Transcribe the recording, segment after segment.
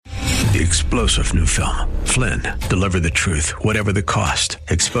The explosive new film, Flynn, deliver the truth, whatever the cost,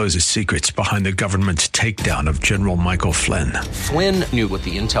 exposes secrets behind the government's takedown of General Michael Flynn. Flynn knew what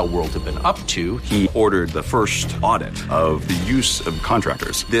the intel world had been up to. He ordered the first audit of the use of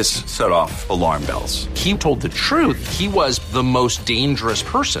contractors. This set off alarm bells. He told the truth. He was the most dangerous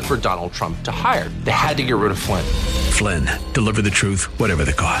person for Donald Trump to hire. They had to get rid of Flynn. Flynn, deliver the truth, whatever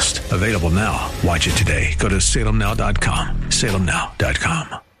the cost. Available now. Watch it today. Go to salemnow.com.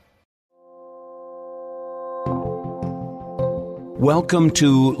 salemnow.com. Welcome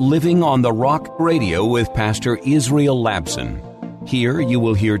to Living on the Rock Radio with Pastor Israel Labson. Here you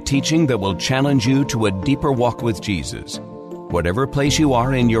will hear teaching that will challenge you to a deeper walk with Jesus. Whatever place you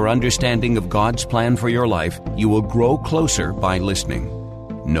are in your understanding of God's plan for your life, you will grow closer by listening.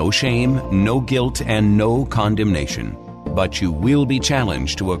 No shame, no guilt, and no condemnation. But you will be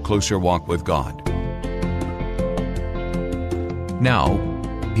challenged to a closer walk with God. Now,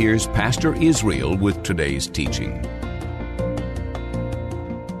 here's Pastor Israel with today's teaching.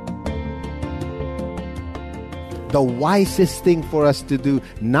 The wisest thing for us to do,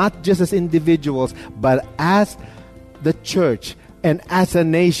 not just as individuals, but as the church and as a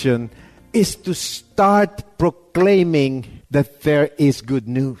nation, is to start proclaiming that there is good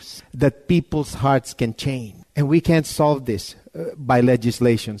news, that people's hearts can change. And we can't solve this by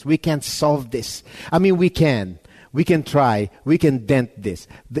legislations. We can't solve this. I mean, we can. We can try. We can dent this.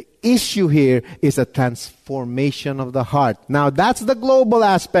 The issue here is a transformation of the heart. Now, that's the global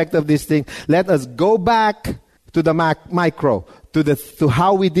aspect of this thing. Let us go back to the micro, to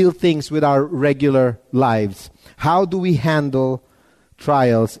how we deal things with our regular lives. How do we handle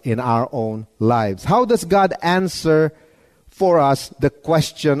trials in our own lives? How does God answer for us the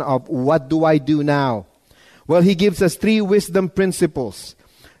question of what do I do now? Well, He gives us 3 wisdom principles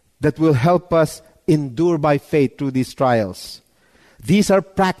that will help us endure by faith through these trials. These are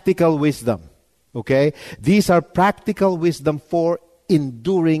practical wisdom, okay? These are practical wisdom for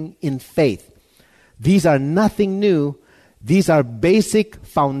enduring in faith. These are nothing new. These are basic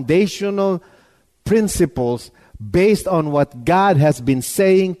foundational principles based on what God has been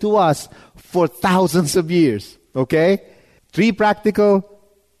saying to us for thousands of years. Okay? 3 practical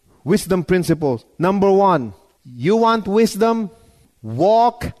wisdom principles. Number 1, you want wisdom?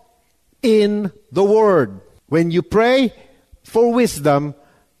 Walk in the Word. When you pray for wisdom,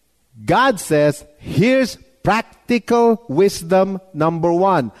 God says, here's practical wisdom number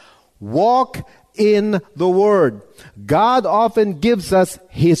 1. Walk in the Word. God often gives us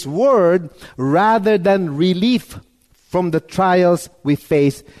His Word rather than relief from the trials we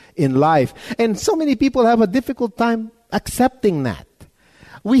face in life. And so many people have a difficult time accepting that.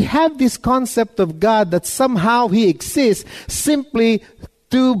 We have this concept of God that somehow He exists simply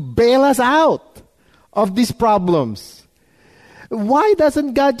to bail us out of these problems. Why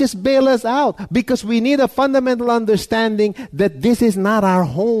doesn't God just bail us out? Because we need a fundamental understanding that this is not our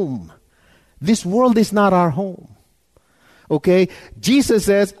home. This world is not our home. Okay? Jesus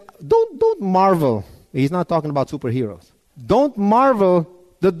says, don't marvel. He's not talking about superheroes. Don't marvel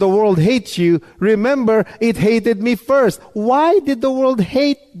that the world hates you. Remember, it hated me first. Why did the world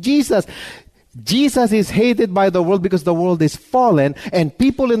hate Jesus? Jesus is hated by the world because the world is fallen and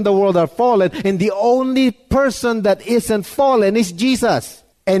people in the world are fallen, and the only person that isn't fallen is Jesus.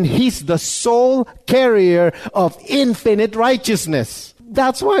 And He's the sole carrier of infinite righteousness.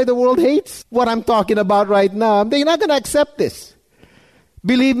 That's why the world hates what I'm talking about right now. They're not going to accept this.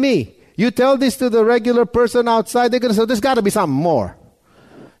 Believe me, you tell this to the regular person outside, they're going to say, there's got to be something more.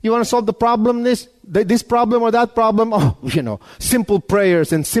 You want to solve the problem, this problem or that problem? Oh, simple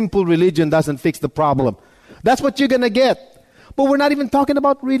prayers and simple religion doesn't fix the problem. That's what you're going to get. But we're not even talking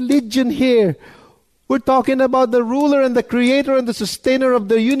about religion here. We're talking about the ruler and the creator and the sustainer of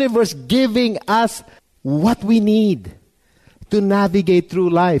the universe giving us what we need to navigate through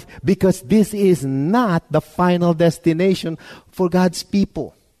life, because this is not the final destination for God's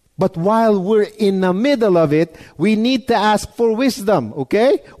people. But while we're in the middle of it, we need to ask for wisdom,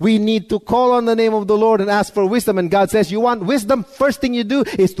 okay? We need to call on the name of the Lord and ask for wisdom. And God says, you want wisdom? First thing you do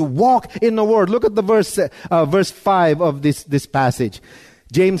is to walk in the Word. Look at the verse 5 of this passage.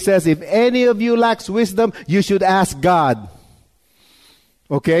 James says, if any of you lacks wisdom, you should ask God.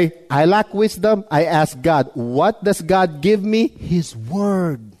 Okay, I lack wisdom, I ask God. What does God give me? His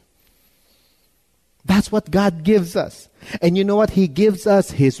Word. That's what God gives us. And you know what? He gives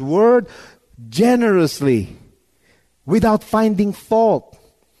us His Word generously, without finding fault.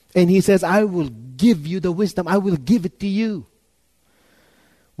 And He says, I will give you the wisdom. I will give it to you.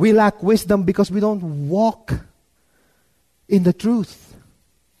 We lack wisdom because we don't walk in the truth.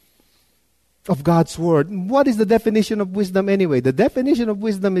 of God's Word. What is the definition of wisdom anyway? The definition of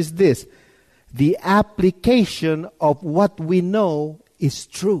wisdom is this: the application of what we know is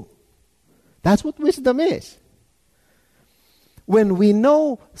true. That's what wisdom is. When we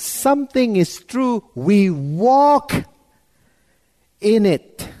know something is true, we walk in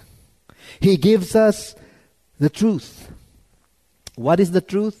it. He gives us the truth. What is the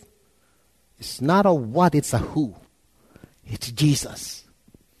truth? It's not a what, it's a who. It's Jesus.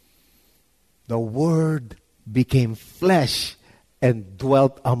 The Word became flesh and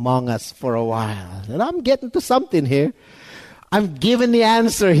dwelt among us for a while. And I'm getting to something here. I'm giving the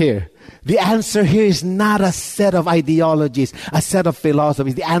answer here. The answer here is not a set of ideologies, a set of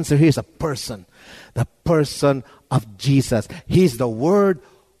philosophies. The answer here is a person. The person of Jesus. He's the Word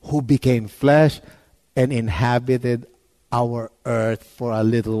who became flesh and inhabited our earth for a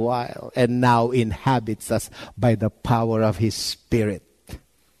little while, and now inhabits us by the power of His Spirit.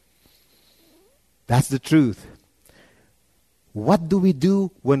 That's the truth. What do we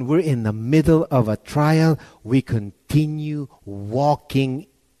do when we're in the middle of a trial? We continue walking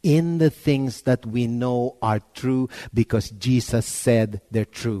in the things that we know are true because Jesus said they're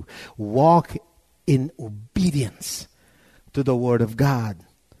true. Walk in obedience to the Word of God.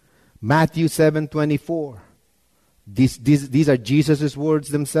 Matthew 7:24. These are Jesus' words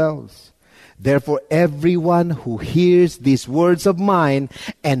themselves. Therefore, everyone who hears these words of mine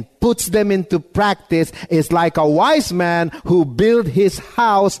and puts them into practice is like a wise man who built his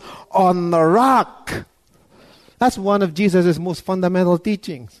house on the rock. That's one of Jesus' most fundamental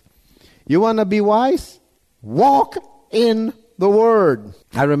teachings. You want to be wise? Walk in the Word.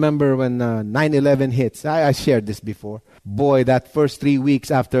 I remember when 9/11 hits. I shared this before. Boy, that first 3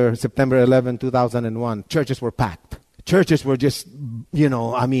 weeks after September 11, 2001, churches were packed. Churches were just,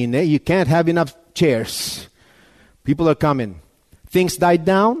 you can't have enough chairs. People are coming. Things died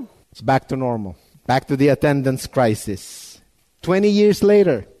down. It's back to normal. Back to the attendance crisis. 20 years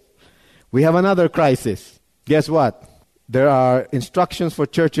later, we have another crisis. Guess what? There are instructions for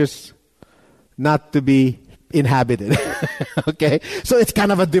churches not to be inhabited. Okay? So it's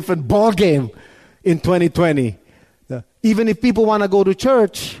kind of a different ball game in 2020. Even if people want to go to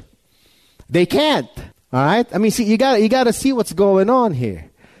church, they can't. All right? I mean, see, you got to see what's going on here.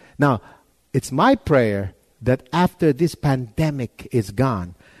 Now, it's my prayer that after this pandemic is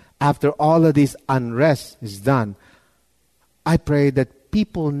gone, after all of this unrest is done, I pray that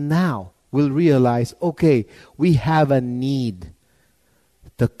people now will realize, okay, we have a need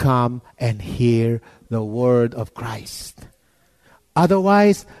to come and hear the Word of Christ.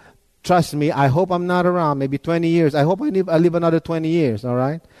 Otherwise, trust me, I hope I'm not around, maybe 20 years. I hope I live another 20 years, all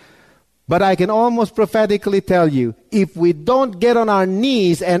right? But I can almost prophetically tell you, if we don't get on our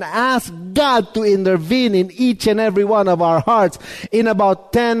knees and ask God to intervene in each and every one of our hearts, in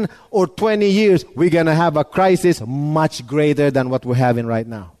about 10 or 20 years, we're going to have a crisis much greater than what we're having right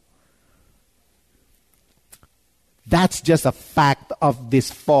now. That's just a fact of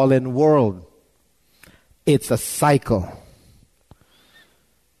this fallen world. It's a cycle.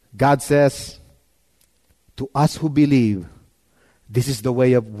 God says, to us who believe, this is the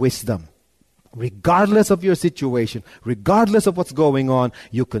way of wisdom. Regardless of your situation, regardless of what's going on,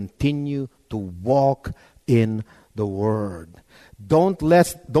 you continue to walk in the Word. Don't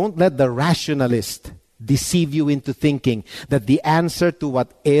let the rationalist deceive you into thinking that the answer to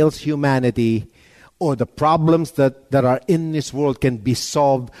what ails humanity or the problems that are in this world can be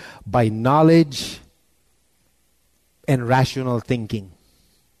solved by knowledge and rational thinking.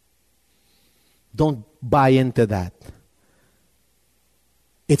 Don't buy into that.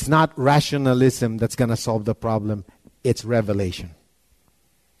 It's not rationalism that's going to solve the problem. It's revelation.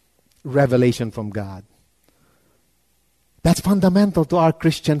 Revelation from God. That's fundamental to our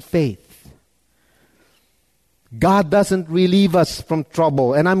Christian faith. God doesn't relieve us from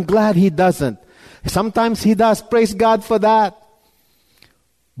trouble, and I'm glad He doesn't. Sometimes He does. Praise God for that.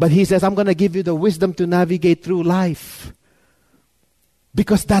 But He says, I'm going to give you the wisdom to navigate through life.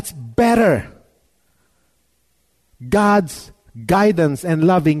 Because that's better. God's guidance and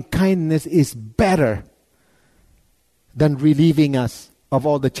loving kindness is better than relieving us of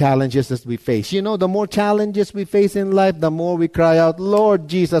all the challenges that we face. You know, the more challenges we face in life, the more we cry out, Lord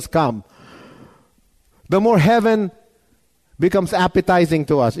Jesus, come. The more heaven becomes appetizing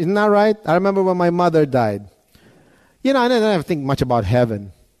to us. Isn't that right? I remember when my mother died. I didn't think much about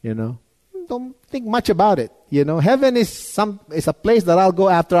heaven, Don't think much about it. Heaven is a place that I'll go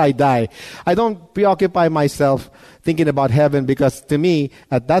after I die. I don't preoccupy myself thinking about heaven, because to me,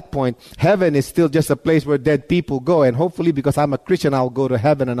 at that point, heaven is still just a place where dead people go. And hopefully, because I'm a Christian, I'll go to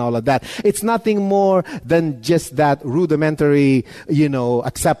heaven and all of that. It's nothing more than just that rudimentary,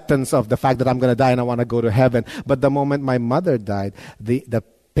 acceptance of the fact that I'm going to die and I want to go to heaven. But the moment my mother died, the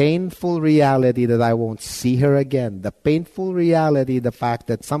painful reality that I won't see her again, the painful reality, the fact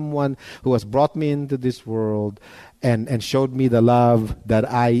that someone who has brought me into this world and showed me the love that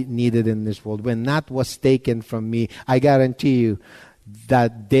I needed in this world, when that was taken from me, I guarantee you,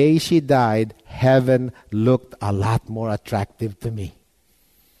 that day she died, heaven looked a lot more attractive to me.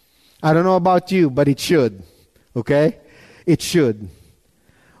 I don't know about you, but it should. Okay? It should.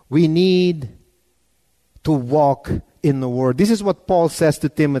 We need to walk in the Word. This is what Paul says to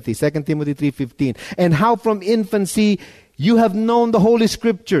Timothy, 2 Timothy 3:15. And how from infancy you have known the Holy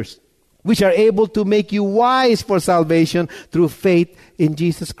Scriptures, which are able to make you wise for salvation through faith in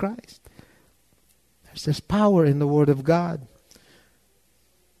Jesus Christ. There's power in the Word of God.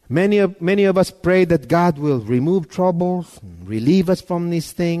 Many of us pray that God will remove troubles, relieve us from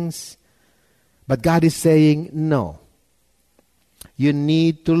these things. But God is saying, no. You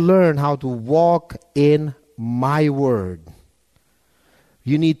need to learn how to walk in my Word.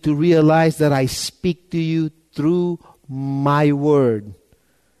 You need to realize that I speak to you through my Word.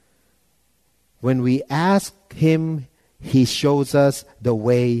 When we ask Him, He shows us the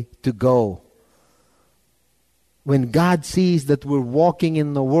way to go. When God sees that we're walking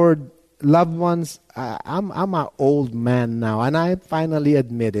in the Word, loved ones, I'm an old man now, and I finally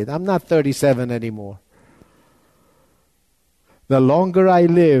admit it. I'm not 37 anymore. The longer I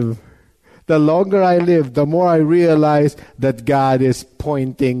live, the more I realize that God is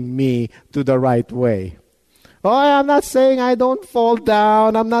pointing me to the right way. Oh, I'm not saying I don't fall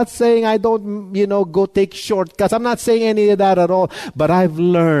down. I'm not saying I don't, go take shortcuts. I'm not saying any of that at all. But I've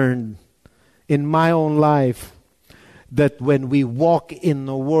learned in my own life that when we walk in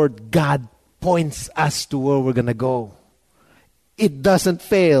the Word, God points us to where we're going to go. It doesn't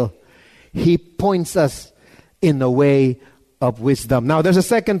fail. He points us in the way of wisdom. Now, there's a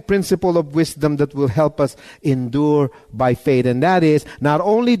second principle of wisdom that will help us endure by faith, and that is, not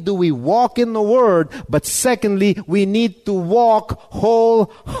only do we walk in the Word, but secondly, we need to walk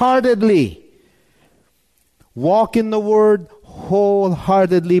wholeheartedly. Walk in the Word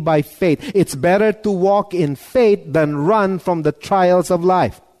wholeheartedly by faith. It's better to walk in faith than run from the trials of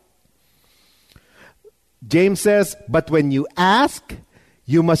life. James says, but when you ask,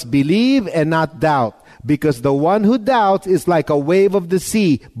 you must believe and not doubt. Because the one who doubts is like a wave of the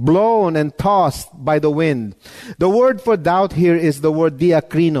sea, blown and tossed by the wind. The word for doubt here is the word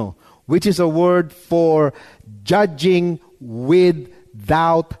diakrino, which is a word for judging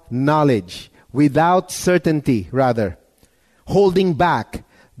without knowledge, without certainty, rather. Holding back.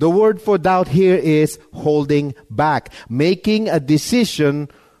 The word for doubt here is holding back, making a decision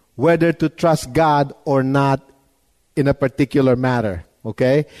whether to trust God or not in a particular matter.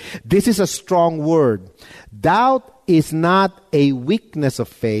 Okay? This is a strong word. Doubt is not a weakness of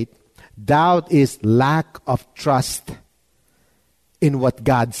faith. Doubt is lack of trust in what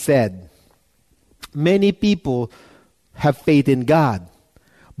God said. Many people have faith in God,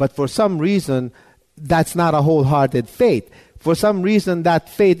 but for some reason, that's not a wholehearted faith. For some reason, that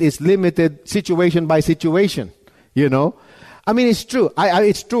faith is limited situation by situation. I mean, it's true.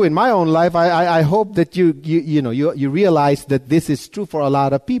 It's true in my own life. I hope that you realize that this is true for a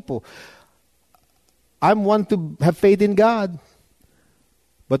lot of people. I'm one to have faith in God.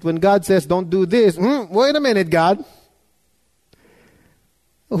 But when God says, don't do this, wait a minute, God.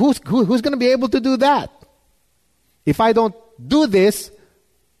 Who's going to be able to do that? If I don't do this,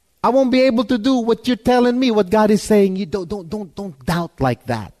 I won't be able to do what you're telling me, what God is saying. You don't doubt like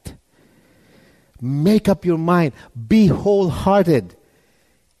that. Make up your mind. Be wholehearted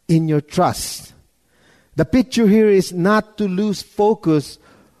in your trust. The picture here is not to lose focus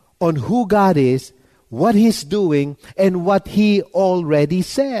on who God is, what He's doing, and what He already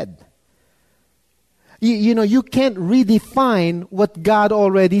said. You can't redefine what God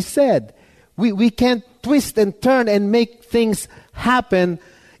already said. We can't twist and turn and make things happen,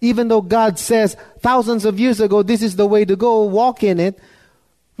 even though God says thousands of years ago, this is the way to go, walk in it.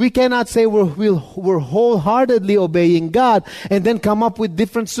 We cannot say we're wholeheartedly obeying God and then come up with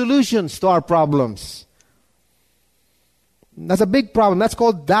different solutions to our problems. That's a big problem. That's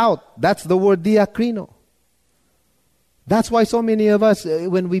called doubt. That's the word diakrino. That's why so many of us,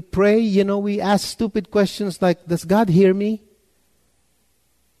 when we pray, we ask stupid questions like, does God hear me?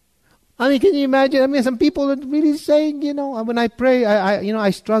 I mean, can you imagine? I mean, some people are really saying, when I pray, I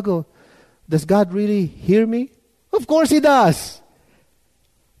struggle. Does God really hear me? Of course He does.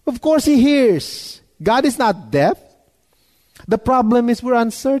 Of course He hears. God is not deaf. The problem is we're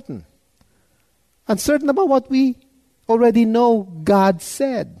uncertain. Uncertain about what we already know God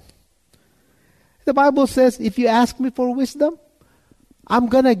said. The Bible says, if you ask me for wisdom, I'm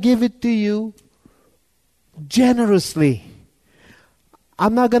going to give it to you generously.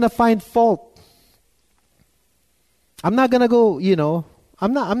 I'm not going to find fault. I'm not going to go,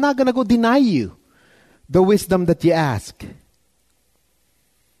 I'm not going to go deny you the wisdom that you ask.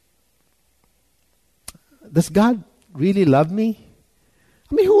 Does God really love me?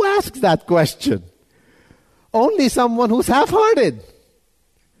 I mean, who asks that question? Only someone who's half-hearted.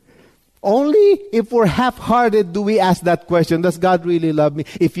 Only if we're half-hearted do we ask that question, does God really love me?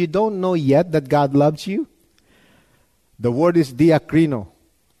 If you don't know yet that God loves you, the word is diakrino.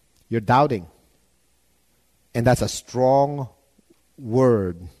 You're doubting. And that's a strong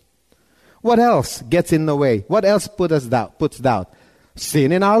word. What else gets in the way? What else puts doubt?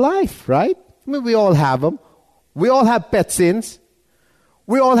 Sin in our life, right? I mean, we all have them. We all have pet sins.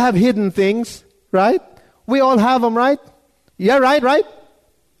 We all have hidden things, right? We all have them, right? Yeah, right?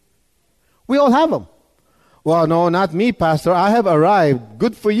 We all have them. Well, no, not me, Pastor. I have arrived.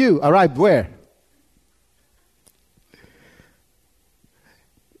 Good for you. Arrived where?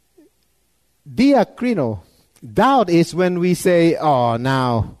 Diakrino. Doubt is when we say, oh,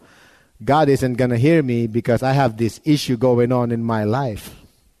 now God isn't going to hear me because I have this issue going on in my life.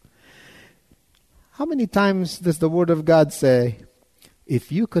 How many times does the Word of God say,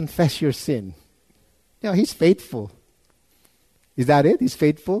 if you confess your sin, He's faithful. Is that it? He's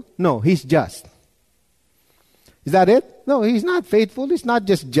faithful? No, He's just. Is that it? No, He's not faithful. He's not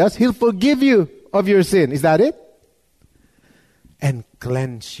just. He'll forgive you of your sin. Is that it? And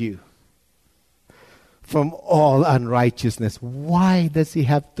cleanse you from all unrighteousness. Why does He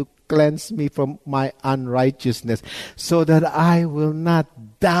have to cleanse me from my unrighteousness? So that I will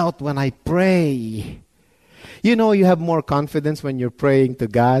not doubt when I pray. You have more confidence when you're praying to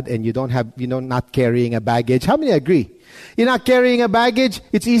God and you don't have, not carrying a baggage. How many agree? You're not carrying a baggage,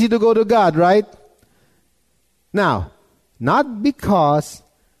 it's easy to go to God, right? Now, not because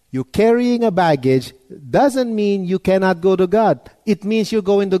you're carrying a baggage doesn't mean you cannot go to God. It means you're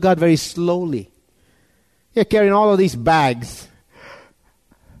going to God very slowly. You're carrying all of these bags.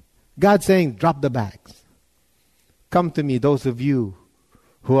 God's saying, drop the bags. Come to me, those of you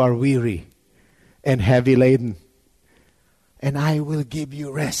who are weary and heavy laden, and I will give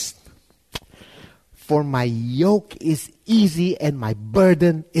you rest. For my yoke is easy and my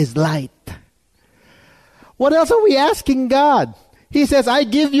burden is light. What else are we asking God? He says, I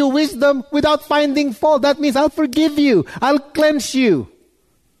give you wisdom without finding fault. That means I'll forgive you. I'll cleanse you.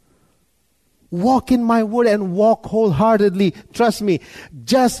 Walk in my word and walk wholeheartedly. Trust me.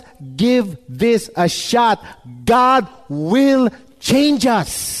 Just give this a shot. God will change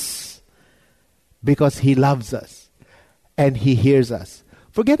us because He loves us and He hears us.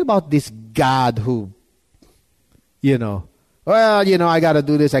 Forget about this God who, I got to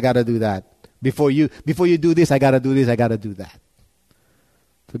do this, I got to do that. Before you do this, I got to do this, I got to do that.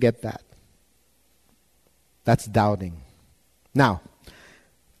 Forget that. That's doubting. Now,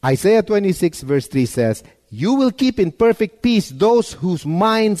 Isaiah 26 verse 3 says, you will keep in perfect peace those whose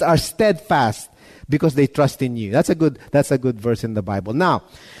minds are steadfast because they trust in you. That's a good verse in the Bible. Now,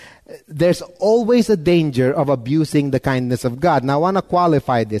 there's always a danger of abusing the kindness of God. Now, I want to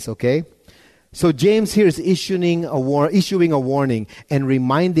qualify this, okay? So James here is issuing a warning and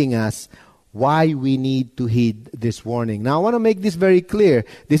reminding us why we need to heed this warning. Now, I want to make this very clear.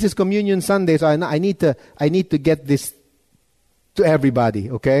 This is Communion Sunday, so I need to get this to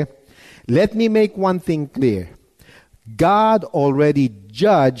everybody, okay? Let me make one thing clear. God already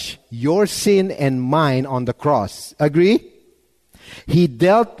judged your sin and mine on the cross. Agree? He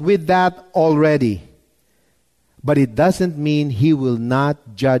dealt with that already. But it doesn't mean He will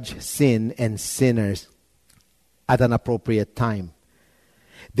not judge sin and sinners at an appropriate time.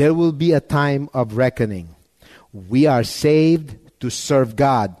 There will be a time of reckoning. We are saved to serve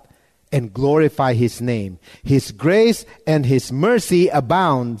God and glorify His name. His grace and His mercy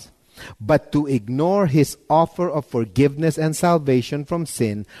abound, but to ignore His offer of forgiveness and salvation from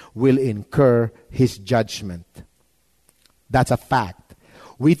sin will incur His judgment. That's a fact.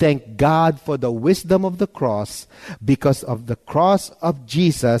 We thank God for the wisdom of the cross. Because of the cross of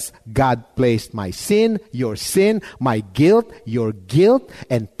Jesus, God placed my sin, your sin, my guilt, your guilt,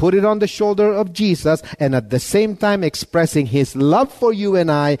 and put it on the shoulder of Jesus, and at the same time expressing His love for you and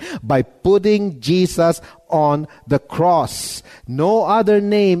I by putting Jesus on the cross. No other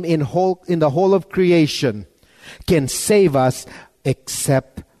name in the whole of creation can save us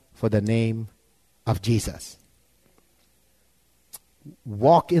except for the name of Jesus.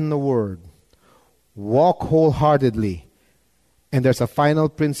 Walk in the Word. Walk wholeheartedly. And there's a final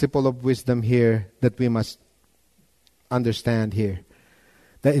principle of wisdom here that we must understand here.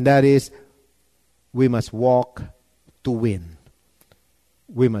 And that is, we must walk to win.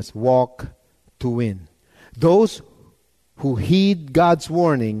 We must walk to win. Those who heed God's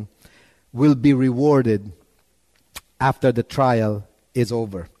warning will be rewarded after the trial is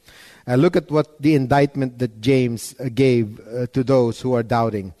over. Look at what the indictment that James gave to those who are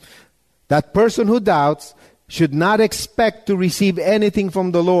doubting. That person who doubts should not expect to receive anything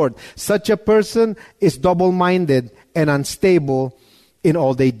from the Lord. Such a person is double-minded and unstable in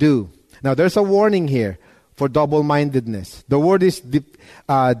all they do. Now, there's a warning here for double-mindedness. The word is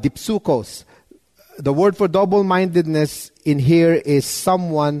dipsukos. The word for double-mindedness in here is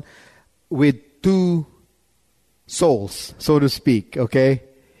someone with two souls, so to speak, okay?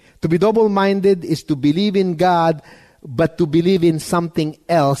 To be double-minded is to believe in God, but to believe in something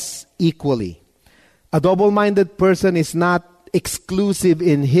else equally. A double-minded person is not exclusive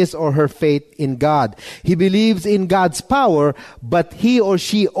in his or her faith in God. He believes in God's power, but he or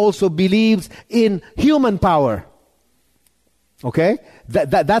she also believes in human power. Okay?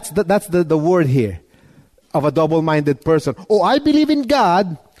 That's the word here of a double-minded person. Oh, I believe in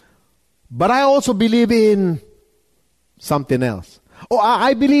God, but I also believe in something else. Oh,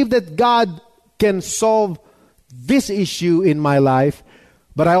 I believe that God can solve this issue in my life,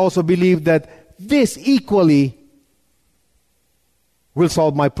 but I also believe that this equally will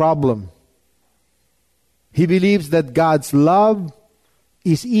solve my problem. He believes that God's love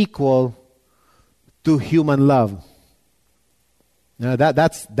is equal to human love. Now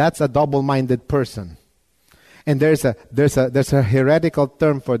that's a double-minded person. And there's a heretical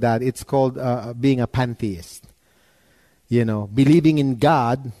term for that. It's called being a pantheist. You know, believing in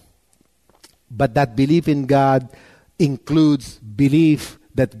God, but that belief in God includes belief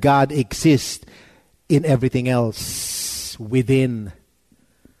that God exists in everything else within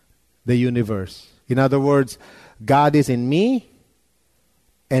the universe. In other words, God is in me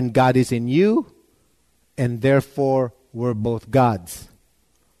and God is in you, and therefore we're both gods.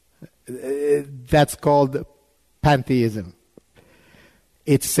 That's called pantheism.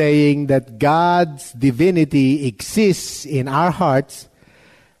 It's saying that God's divinity exists in our hearts,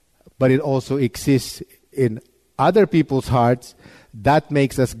 but it also exists in other people's hearts. That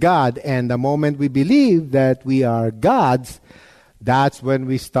makes us God. And the moment we believe that we are gods, that's when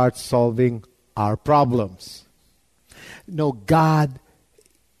we start solving our problems. No, God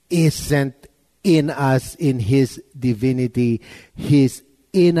isn't in us in His divinity. He's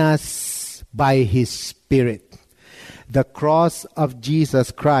in us by His Spirit. The cross of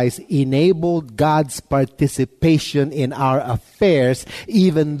Jesus Christ enabled God's participation in our affairs,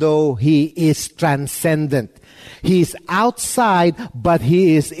 even though He is transcendent. He is outside, but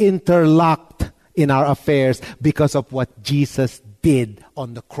He is interlocked in our affairs because of what Jesus did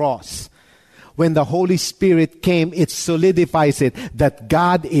on the cross. When the Holy Spirit came, it solidifies it that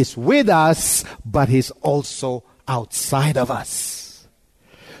God is with us, but He's also outside of us.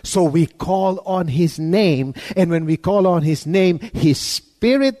 So we call on His name, and when we call on His name, His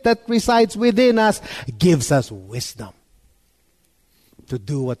Spirit that resides within us gives us wisdom to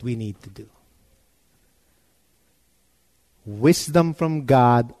do what we need to do. Wisdom from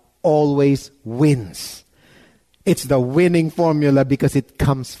God always wins. It's the winning formula because it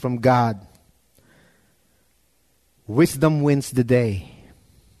comes from God. Wisdom wins the day.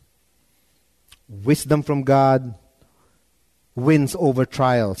 Wisdom from God wins over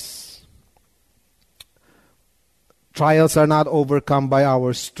trials. Trials are not overcome by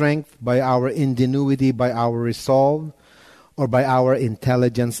our strength, by our ingenuity, by our resolve, or by our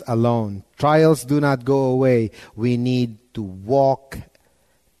intelligence alone. Trials do not go away. We need to walk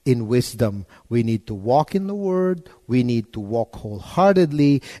in wisdom. We need to walk in the Word. We need to walk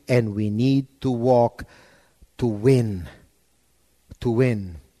wholeheartedly, and we need to walk to win. To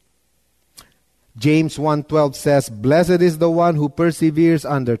win. James 1:12 says, "Blessed is the one who perseveres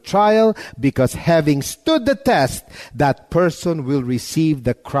under trial, because having stood the test, that person will receive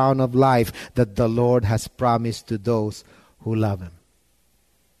the crown of life that the Lord has promised to those who love Him."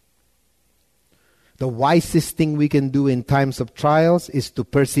 The wisest thing we can do in times of trials is to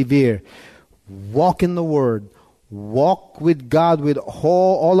persevere. Walk in the Word. Walk with God with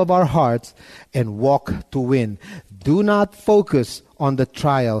all of our hearts, and walk to win. Do not focus on the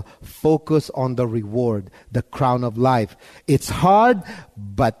trial. Focus on the reward, the crown of life. It's hard,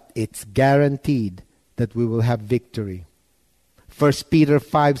 but it's guaranteed that we will have victory. 1 Peter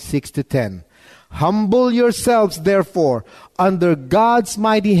 5:6-10. Humble yourselves, therefore, under God's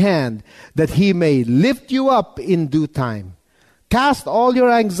mighty hand, that He may lift you up in due time. Cast all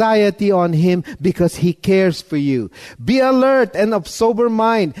your anxiety on Him because He cares for you. Be alert and of sober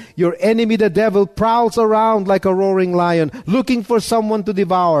mind. Your enemy, the devil, prowls around like a roaring lion, looking for someone to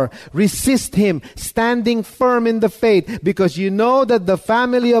devour. Resist him, standing firm in the faith, because you know that the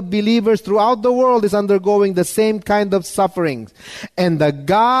family of believers throughout the world is undergoing the same kind of sufferings. And the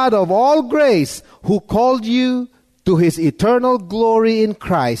God of all grace, who called you to His eternal glory in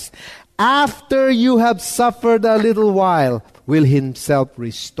Christ, after you have suffered a little while, will Himself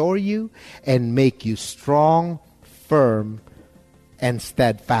restore you and make you strong, firm, and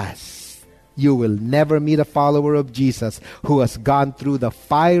steadfast. You will never meet a follower of Jesus who has gone through the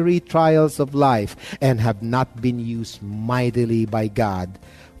fiery trials of life and have not been used mightily by God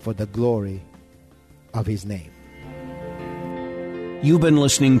for the glory of His name. You've been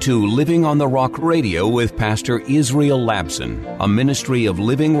listening to Living on the Rock Radio with Pastor Israel Labson, a ministry of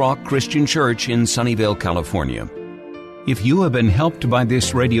Living Rock Christian Church in Sunnyvale, California. If you have been helped by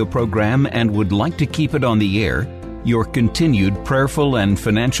this radio program and would like to keep it on the air, your continued prayerful and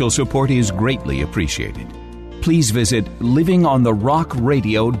financial support is greatly appreciated. Please visit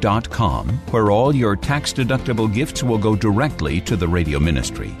livingontherockradio.com, where all your tax-deductible gifts will go directly to the radio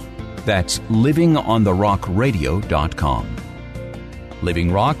ministry. That's livingontherockradio.com.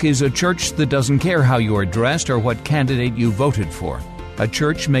 Living Rock is a church that doesn't care how you are dressed or what candidate you voted for. A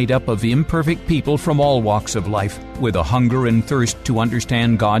church made up of imperfect people from all walks of life with a hunger and thirst to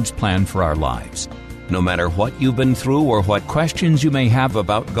understand God's plan for our lives. No matter what you've been through or what questions you may have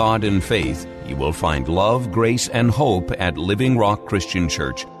about God and faith, you will find love, grace, and hope at Living Rock Christian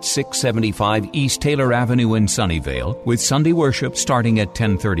Church, 675 East Taylor Avenue in Sunnyvale, with Sunday worship starting at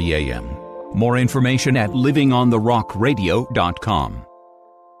 10:30 a.m. More information at livingontherockradio.com.